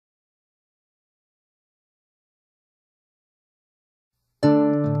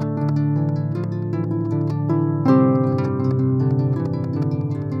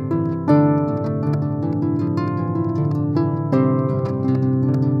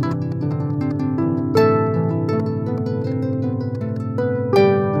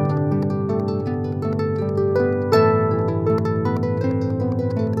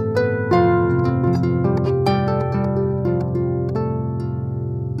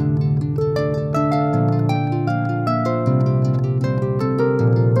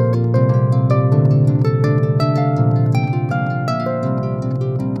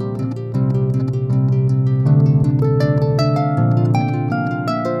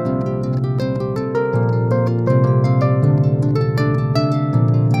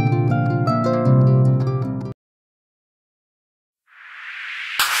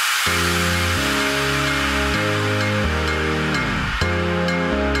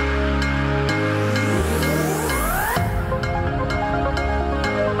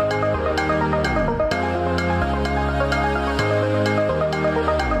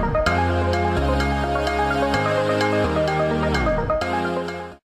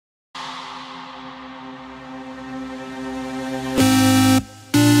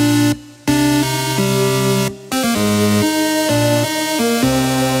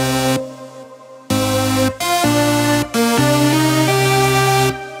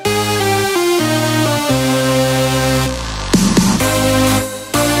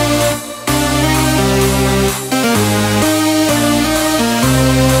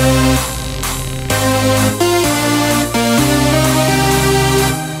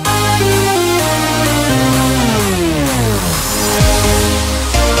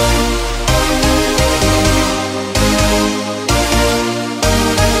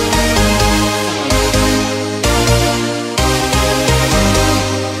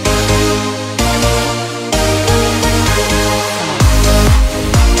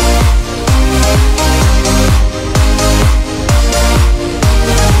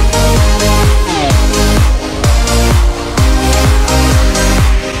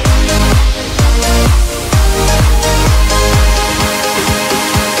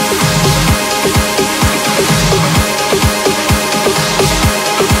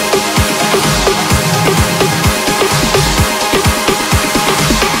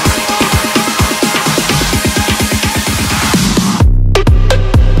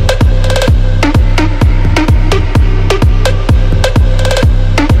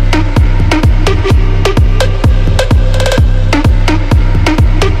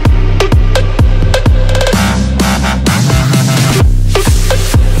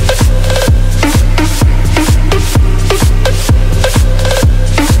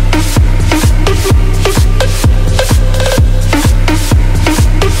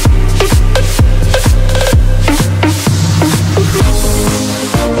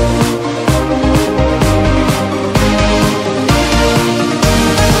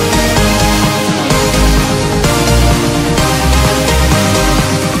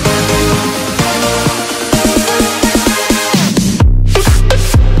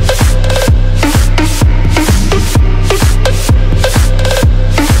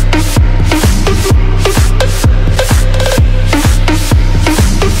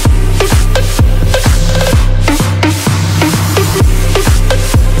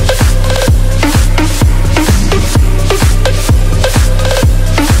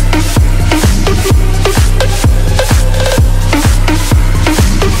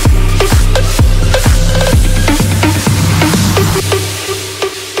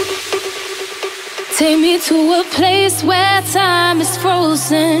Take me to a place where time is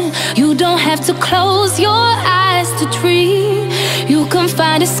frozen. You don't have to close your eyes to dream. You can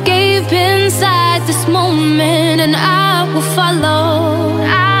find escape inside this moment, and I will follow.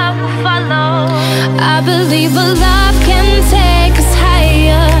 I will follow. I believe a love can take us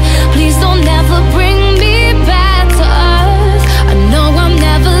higher. Please don't ever bring me back to earth. I know I'm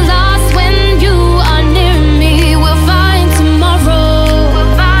never lost when you are near me. We'll find tomorrow.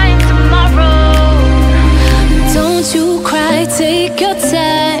 We'll find tomorrow. Don't you cry, take your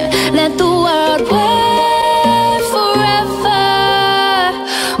time. Let the world wait forever.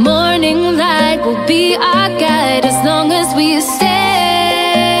 Morning light will be our guide. As long as we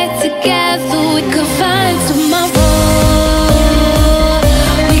stay together, we could find tomorrow.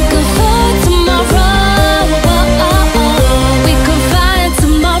 We could find tomorrow. We could find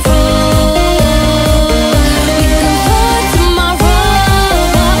tomorrow. We could find tomorrow.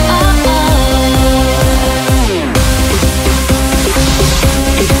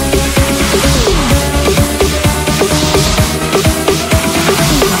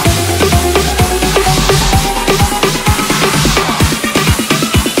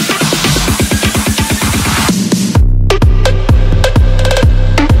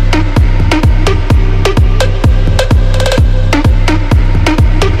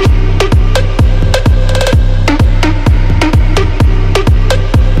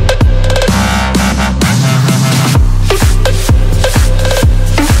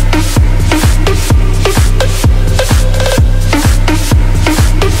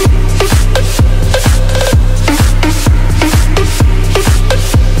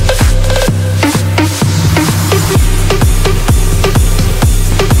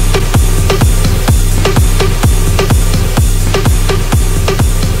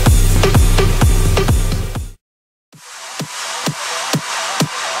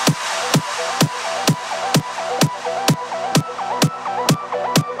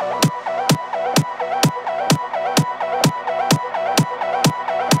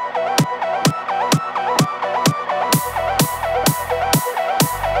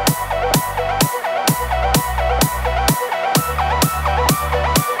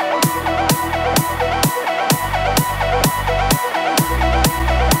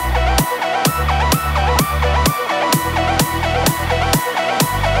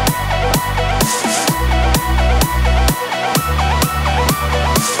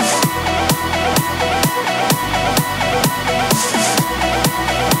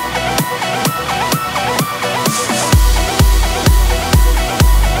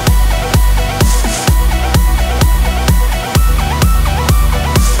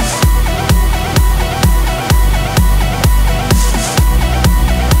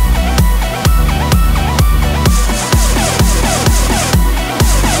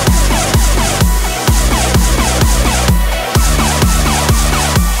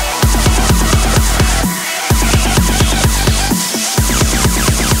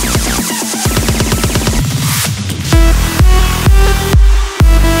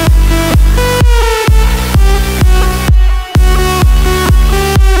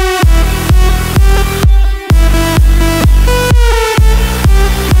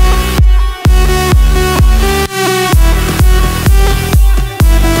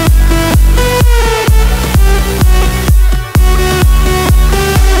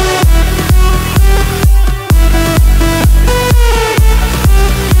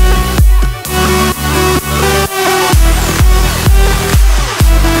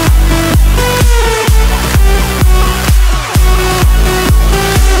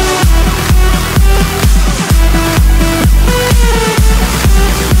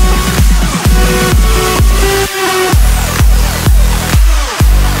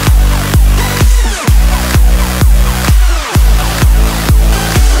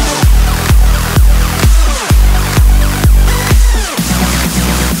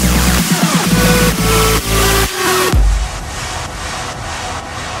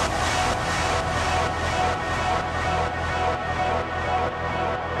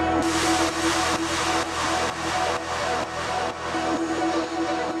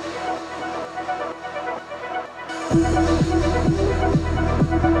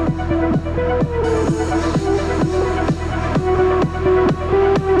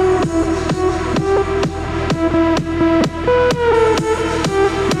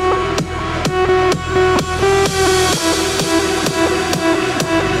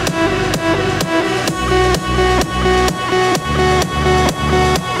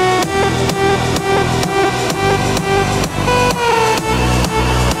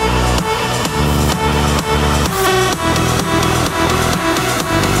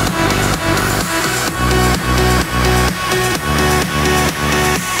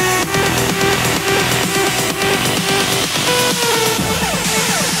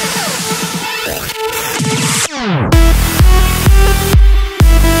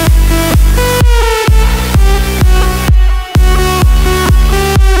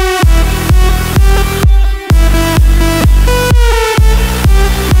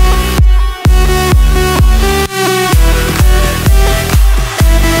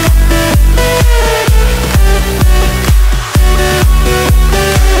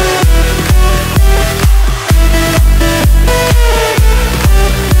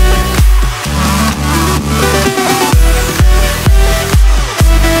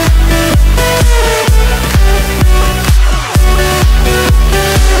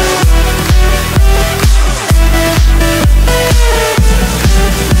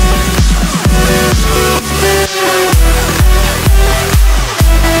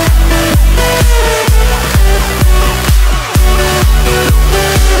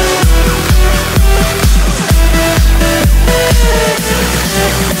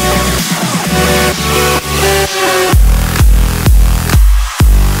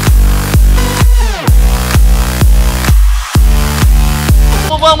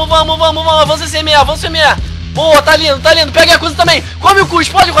 vamos, avança semear, vamos semear. Boa, tá lindo, pega a coisa também. Come o cu,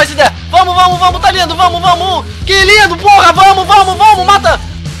 explode com essa ideia. Vamos, tá lindo, vamos. Que lindo, porra, vamos, mata.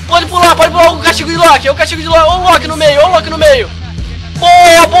 Pode pular, o castigo de Loki, o castigo de Loki. Ó o Loki no meio,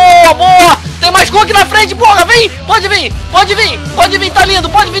 Boa. Tem mais Cook na frente, porra, vem. Pode vir, tá lindo,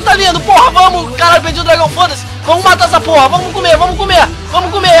 porra, vamos. Caralho, perdi o dragão, foda-se. Vamos matar essa porra, vamos comer.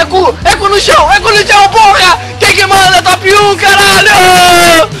 É cu no chão, porra. Quem que manda? Top 1, caralho.